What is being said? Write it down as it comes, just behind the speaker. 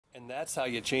And that's how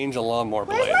you change a lawnmower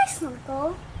blade. Where's my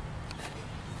snorkel?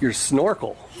 Your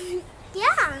snorkel?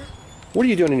 Yeah. What are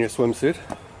you doing in your swimsuit?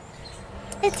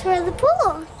 It's for the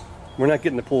pool. We're not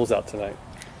getting the pools out tonight.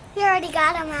 We already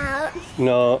got them out.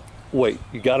 No, wait,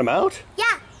 you got them out?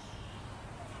 Yeah.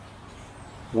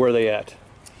 Where are they at?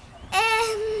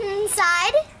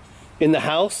 Inside? In the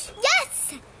house?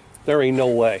 Yes. There ain't no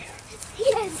way.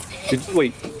 Yes.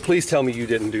 Wait, please tell me you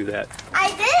didn't do that.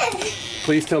 I did.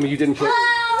 Please tell me you didn't put...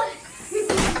 Oh.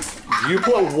 You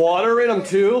put water in them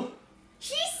too?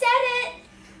 She said it.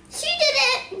 She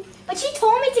did it. But she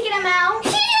told me to get them out.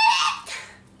 She did it.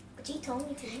 But she told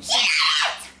me to. She did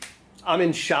it. I'm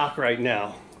in shock right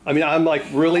now. I mean, I'm like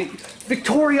really...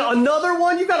 Victoria, another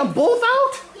one? You got them both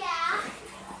out? Yeah.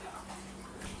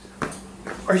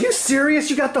 Are you serious?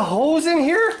 You got the hose in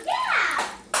here? Yeah.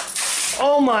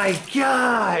 Oh my We're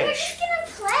gosh. just gonna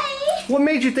play. What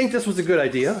made you think this was a good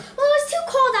idea? Well, it was too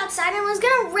cold outside and it was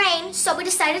gonna rain, so we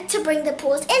decided to bring the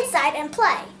pools inside and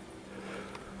play.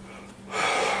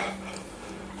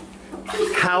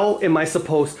 How am I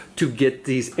supposed to get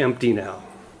these empty now?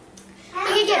 You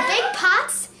can get big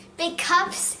pots, big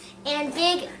cups, and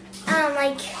big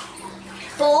like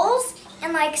bowls,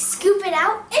 and like scoop it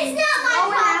out. It's not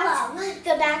my problem.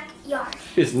 The backyard.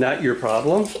 Is not your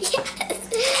problem? Yes.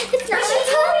 It's not. But she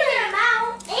told me to get them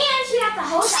out, and she got the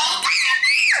hose. She got them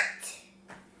out.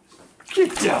 Get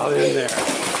down in there.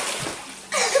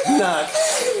 Not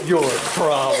your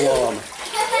problem.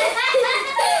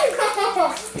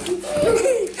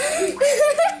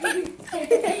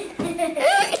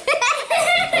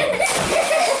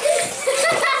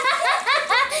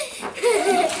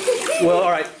 Well,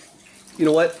 all right. You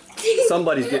know what?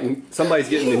 Somebody's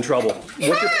getting in trouble.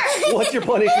 What's your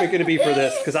punishment going to be for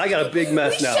this? Because I got a big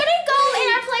mess now. We shouldn't go in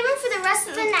our playroom for the rest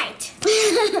of the night.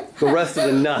 The rest of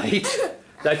the night?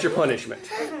 That's your punishment?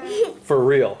 For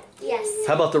real? Yes.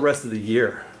 How about the rest of the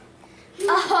year?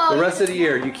 Oh. The rest of the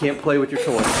year, you can't play with your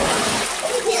toys.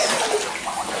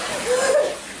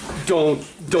 Don't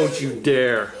you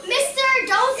dare. Mister,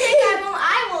 don't think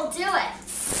I will do it.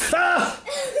 Ah!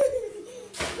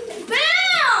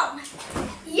 Boom!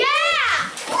 Yeah!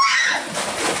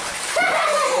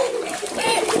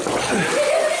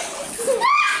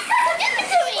 Give it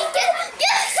to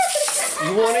me!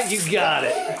 You want it, you got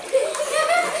it. Give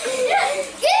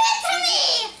it to me!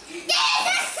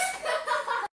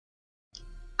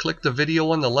 Click the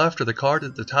video on the left or the card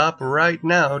at the top right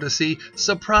now to see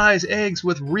surprise eggs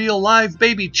with real live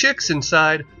baby chicks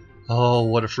inside. Oh,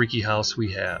 what a freaky house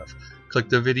we have. Click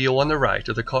the video on the right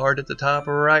or the card at the top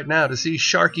right now to see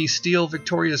Sharky steal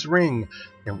Victoria's ring.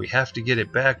 And we have to get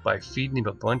it back by feeding him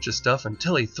a bunch of stuff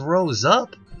until he throws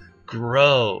up?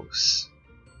 Gross.